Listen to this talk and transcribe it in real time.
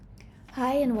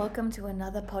Hi, and welcome to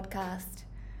another podcast.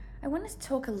 I wanted to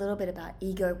talk a little bit about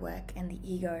ego work and the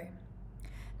ego.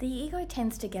 The ego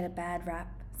tends to get a bad rap.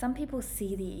 Some people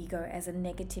see the ego as a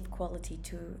negative quality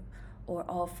to or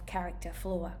of character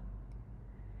flaw.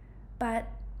 But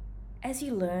as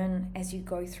you learn, as you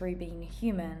go through being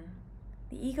human,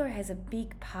 the ego has a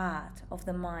big part of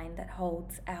the mind that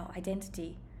holds our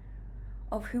identity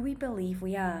of who we believe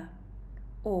we are,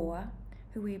 or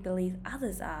who we believe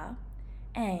others are,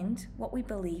 and what we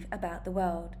believe about the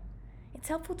world. It's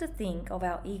helpful to think of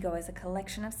our ego as a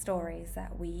collection of stories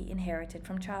that we inherited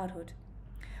from childhood.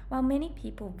 While many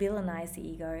people villainize the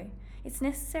ego, it's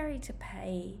necessary to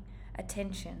pay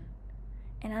attention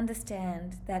and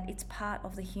understand that it's part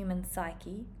of the human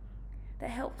psyche that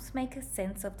helps make a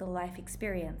sense of the life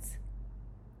experience.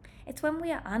 It's when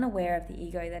we are unaware of the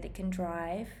ego that it can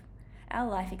drive our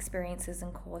life experiences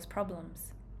and cause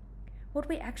problems. What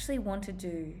we actually want to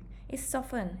do is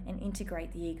soften and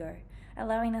integrate the ego,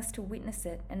 allowing us to witness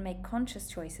it and make conscious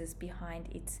choices behind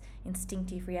its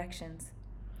instinctive reactions.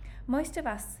 Most of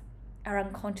us are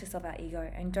unconscious of our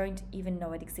ego and don't even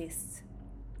know it exists.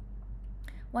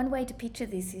 One way to picture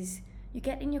this is you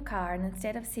get in your car and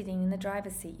instead of sitting in the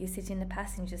driver's seat, you sit in the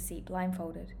passenger seat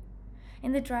blindfolded.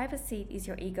 In the driver's seat is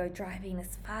your ego driving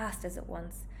as fast as it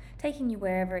wants, taking you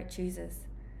wherever it chooses.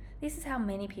 This is how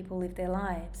many people live their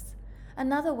lives.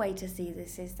 Another way to see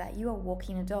this is that you are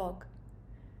walking a dog.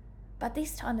 But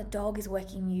this time the dog is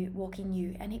walking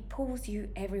you and it pulls you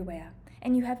everywhere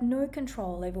and you have no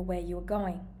control over where you are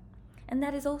going. And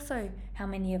that is also how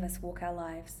many of us walk our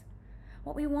lives.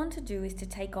 What we want to do is to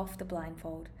take off the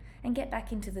blindfold and get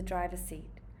back into the driver's seat.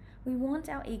 We want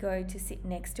our ego to sit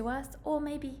next to us, or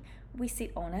maybe we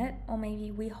sit on it, or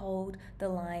maybe we hold the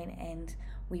line and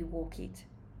we walk it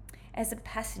as a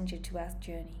passenger to our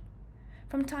journey.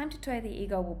 From time to time, the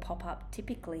ego will pop up,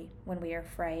 typically when we are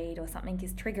afraid or something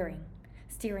is triggering,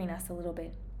 steering us a little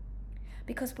bit.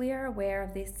 Because we are aware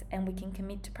of this and we can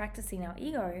commit to practicing our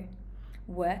ego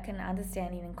work and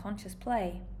understanding and conscious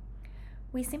play,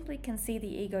 we simply can see the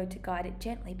ego to guide it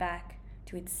gently back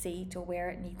to its seat or where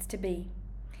it needs to be.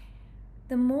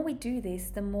 The more we do this,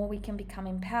 the more we can become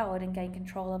empowered and gain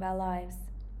control of our lives.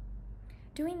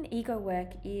 Doing the ego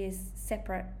work is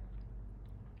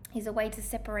a way to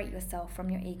separate yourself from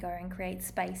your ego and create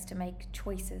space to make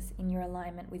choices in your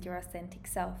alignment with your authentic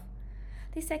self.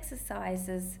 These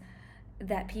exercises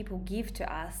that people give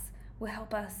to us will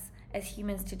help us as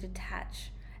humans to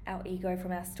detach our ego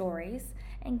from our stories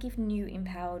and give new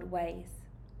empowered ways.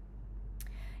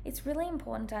 It's really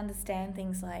important to understand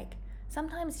things like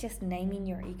sometimes just naming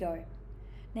your ego.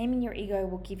 Naming your ego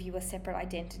will give you a separate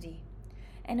identity,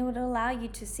 and it would allow you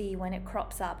to see when it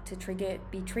crops up to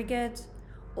be triggered,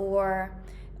 or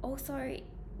also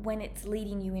when it's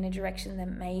leading you in a direction that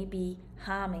may be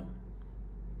harming.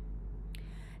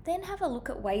 Then have a look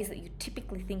at ways that you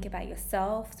typically think about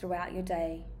yourself throughout your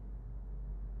day.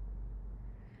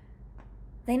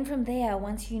 Then from there,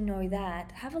 once you know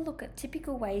that, have a look at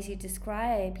typical ways you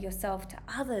describe yourself to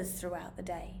others throughout the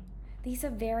day. These are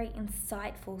very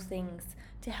insightful things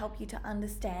to help you to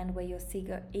understand where your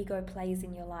ego plays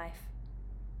in your life.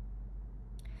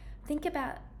 Think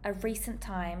about a recent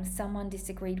time someone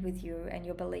disagreed with you and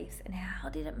your beliefs, and how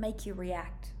did it make you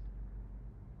react?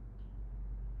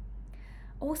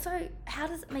 Also, how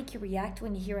does it make you react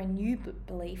when you hear a new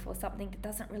belief or something that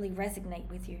doesn't really resonate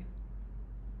with you?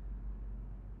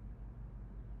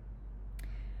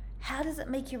 How does it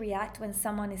make you react when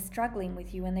someone is struggling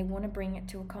with you and they want to bring it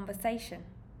to a conversation?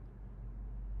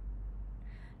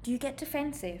 Do you get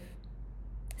defensive?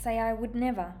 Say, I would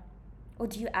never. Or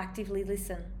do you actively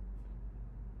listen?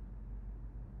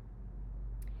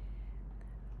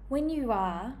 When you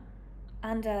are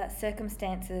under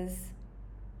circumstances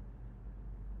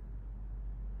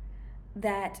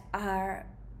that are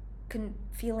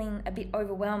feeling a bit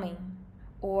overwhelming,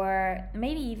 or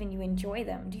maybe even you enjoy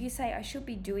them, do you say, I should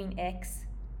be doing X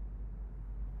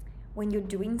when you're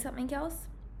doing something else?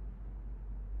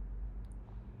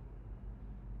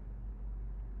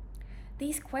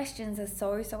 These questions are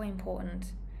so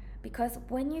important, because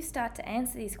when you start to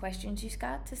answer these questions, you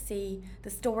start to see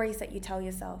the stories that you tell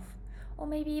yourself, or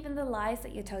maybe even the lies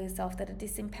that you tell yourself that are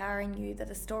disempowering you, that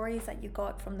are stories that you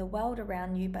got from the world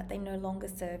around you, but they no longer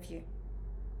serve you.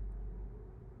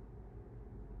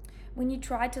 When you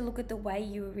try to look at the way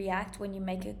you react when you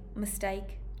make a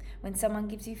mistake, when someone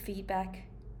gives you feedback,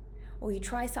 or you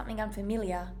try something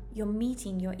unfamiliar, you're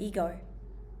meeting your ego.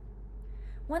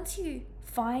 Once you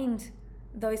find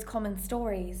those common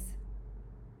stories,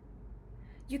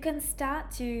 you can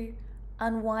start to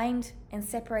unwind and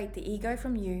separate the ego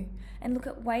from you and look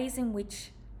at ways in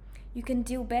which You can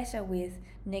deal better with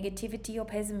negativity or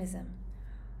pessimism,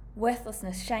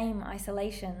 worthlessness, shame,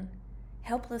 isolation,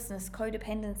 helplessness,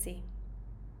 codependency.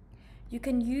 You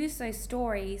can use those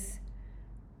stories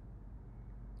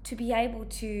to be able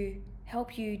to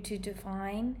help you to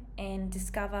define and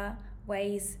discover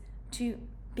ways to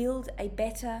build a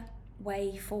better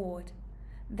way forward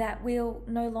that will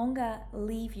no longer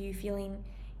leave you feeling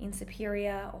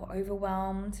insecure or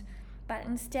overwhelmed, but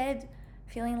instead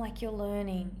feeling like you're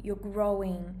learning, you're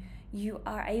growing, you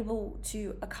are able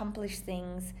to accomplish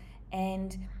things,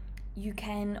 and you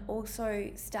can also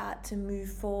start to move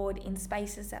forward in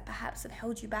spaces that perhaps have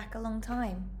held you back a long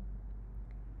time.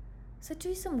 So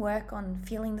do some work on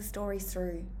feeling the stories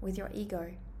through with your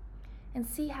ego and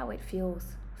see how it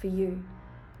feels for you.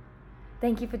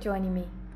 Thank you for joining me.